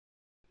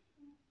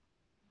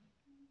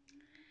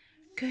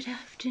Good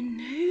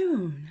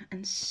afternoon.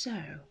 And so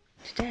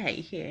today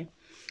here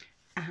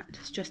at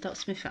Stressed Out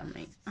Smith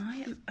Family,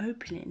 I am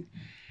opening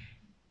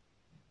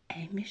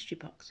a mystery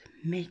box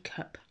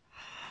makeup.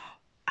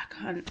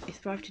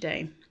 It's arrived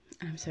today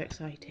and I'm so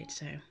excited.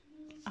 So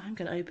I'm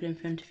going to open in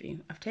front of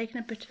you. I've taken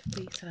a bit of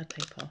the salad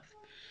tape off,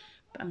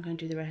 but I'm going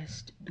to do the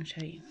rest and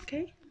show you,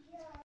 okay?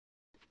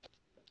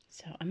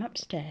 So I'm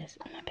upstairs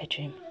in my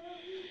bedroom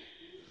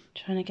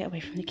trying to get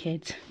away from the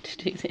kids to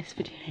do this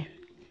video.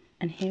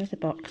 And here's the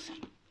box.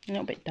 A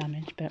little bit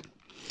damaged, but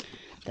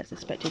that's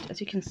expected.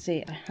 As you can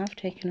see, I have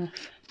taken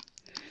off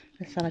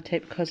the salad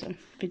tape because I'm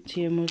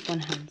doing with one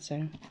hand,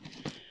 so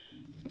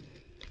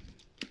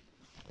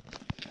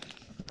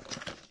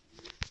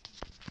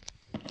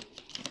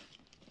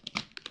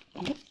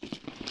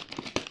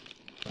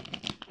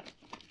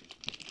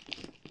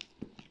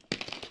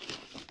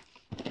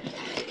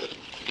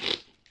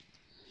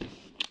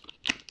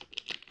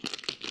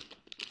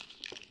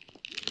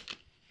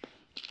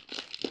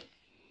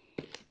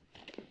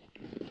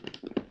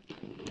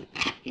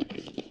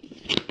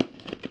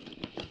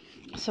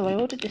So I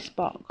ordered this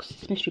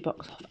mystery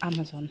box off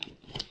Amazon,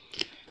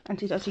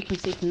 and as you can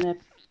see from the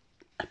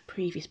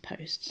previous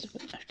posts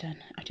I've done,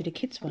 I did a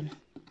kids one.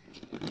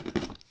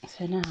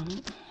 So now I'm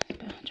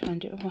going to try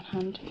and do it with one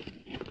hand.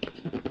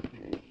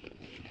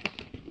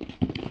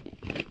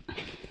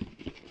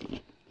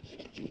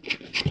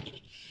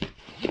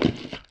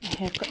 And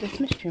here I've got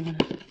this mystery one,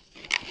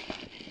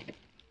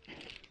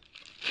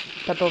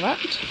 double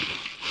wrapped.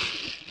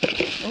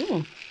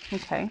 Oh,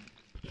 okay.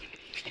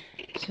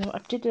 So I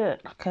did a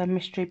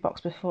mystery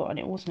box before and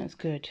it wasn't as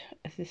good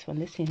as this one.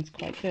 This seems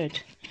quite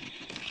good.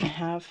 I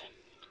have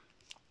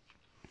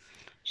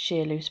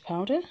sheer loose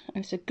powder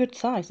and it's a good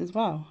size as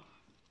well.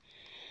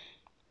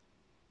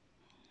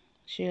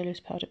 Sheer loose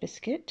powder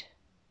biscuit.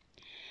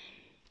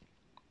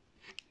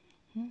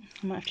 I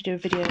might have to do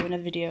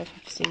another video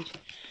to see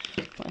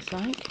what it's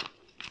like.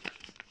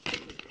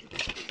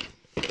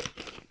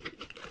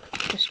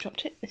 Just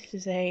dropped it. This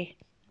is a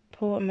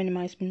pore and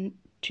minimise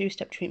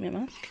 2-step treatment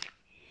mask.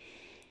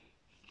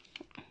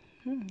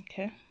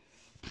 Okay.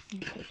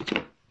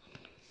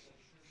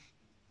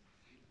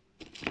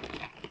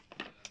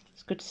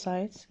 It's good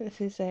size. This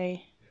is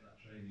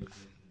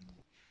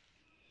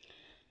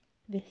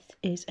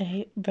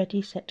a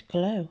Ready Set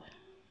Glow.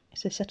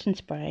 It's a setting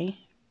spray,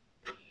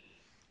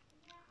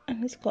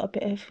 and it's got a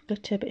bit of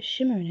glitter, a bit of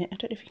shimmer in it. I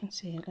don't know if you can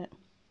see it. Look.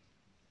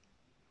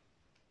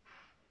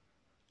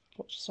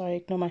 Sorry,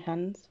 ignore my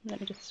hands. Let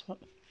me just swap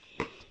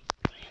my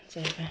hands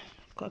over.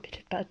 I've got a bit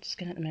of bad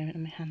skin at the moment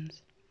on my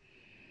hands.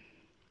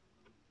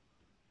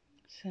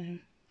 So, yeah,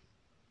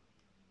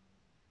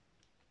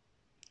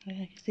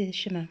 you can see the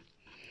shimmer.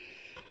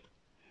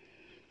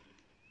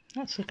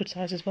 That's a good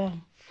size as well.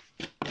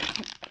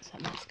 That's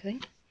that mask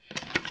thing.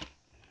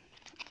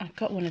 I've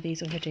got one of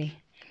these already.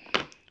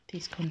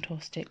 These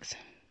contour sticks.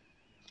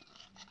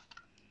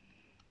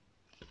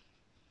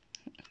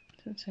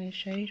 Doesn't say a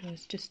shade, or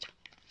it's just,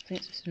 I think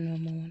it's just a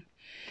normal one.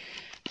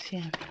 So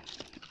yeah,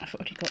 I've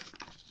already got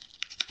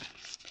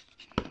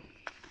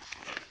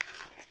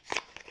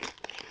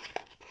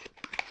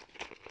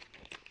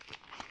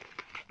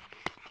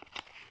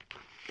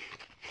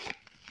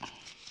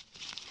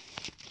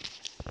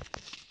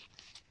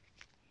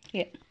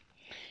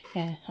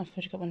yeah, I've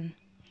already got one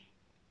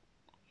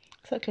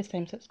exactly the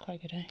same, so it's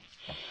quite good, eh?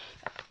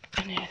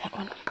 And yeah, that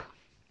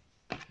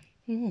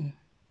one.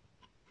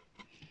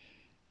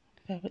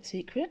 Velvet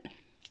Secret.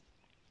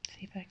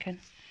 See if I can.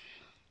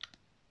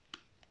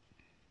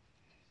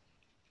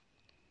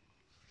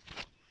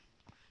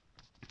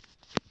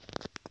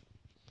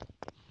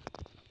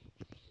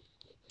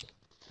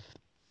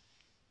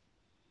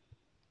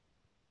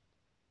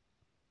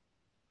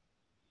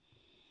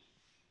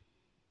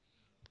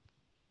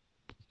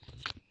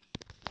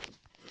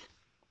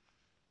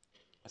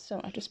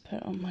 So I just put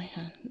it on my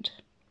hand.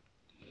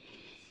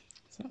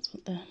 So that's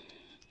what the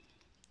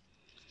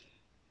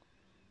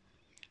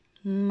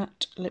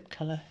matte lip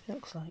colour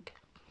looks like.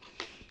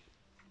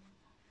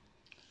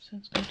 So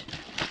it's good.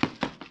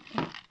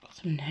 Oh, got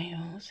some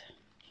nails.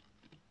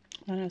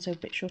 My nails are a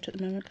bit short at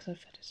the moment because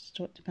I've had to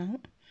sort them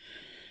out.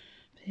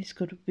 But these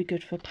would be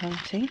good for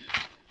party.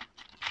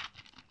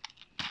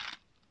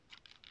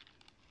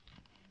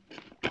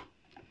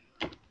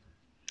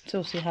 So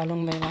we'll see how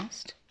long they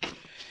last.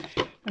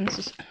 And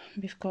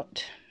we've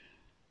got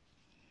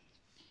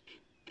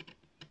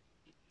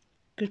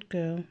Good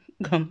Girl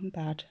Gone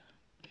Bad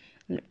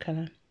lip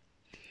colour.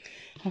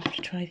 I'll have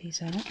to try these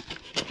out. There's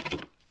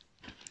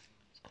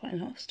quite a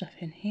lot of stuff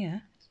in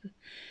here.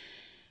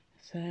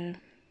 So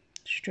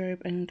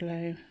Strobe and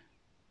Glow.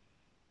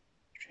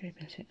 Strobe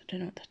and I don't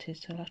know what that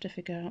is, so I'll have to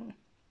figure out.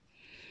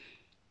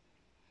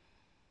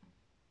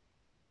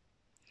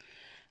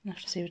 I'll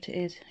have to see what it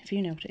is. If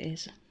you know what it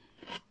is,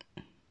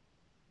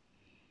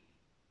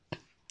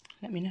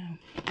 let me know.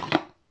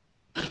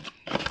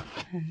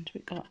 And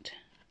we've got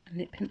a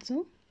lip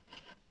pencil.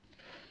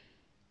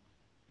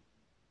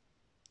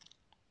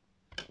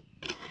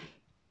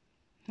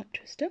 Lip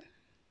twister.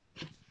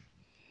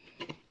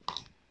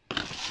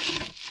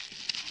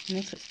 And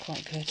this looks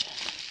quite good.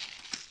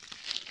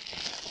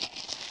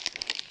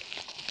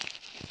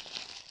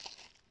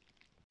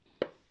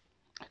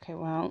 Okay,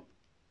 well,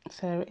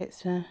 so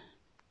it's a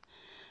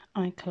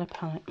eye colour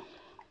palette.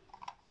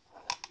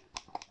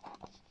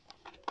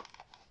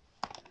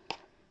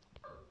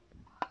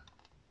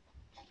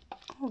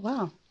 Oh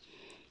wow.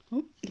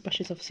 Oh, the brush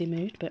is obviously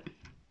moved, but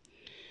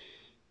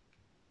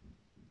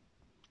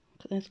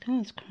look at those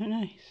colours, quite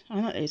nice.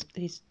 I like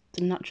these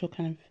the natural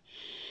kind of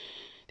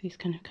these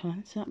kind of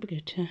colours. That'd be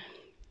good to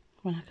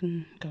when I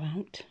can go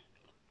out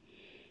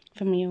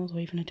for meals or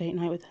even a date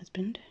night with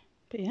husband.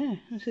 But yeah,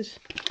 this is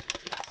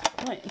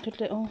quite a good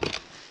little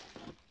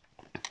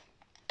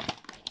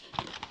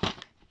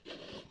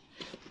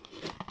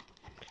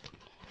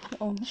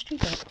mystery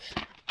box.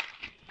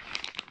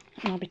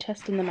 And I'll be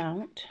testing them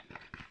out.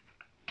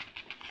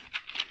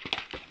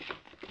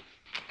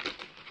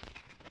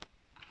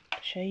 To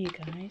show you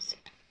guys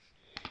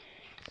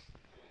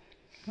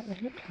what they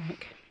look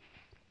like.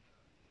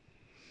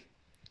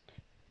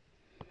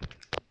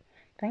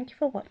 Thank you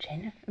for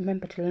watching.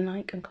 Remember to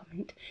like and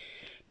comment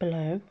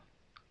below.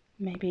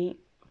 Maybe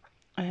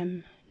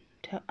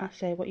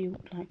say what you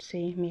would like to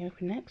see me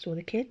open next, or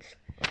the kids.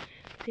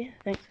 But yeah,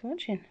 thanks for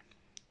watching.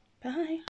 Bye.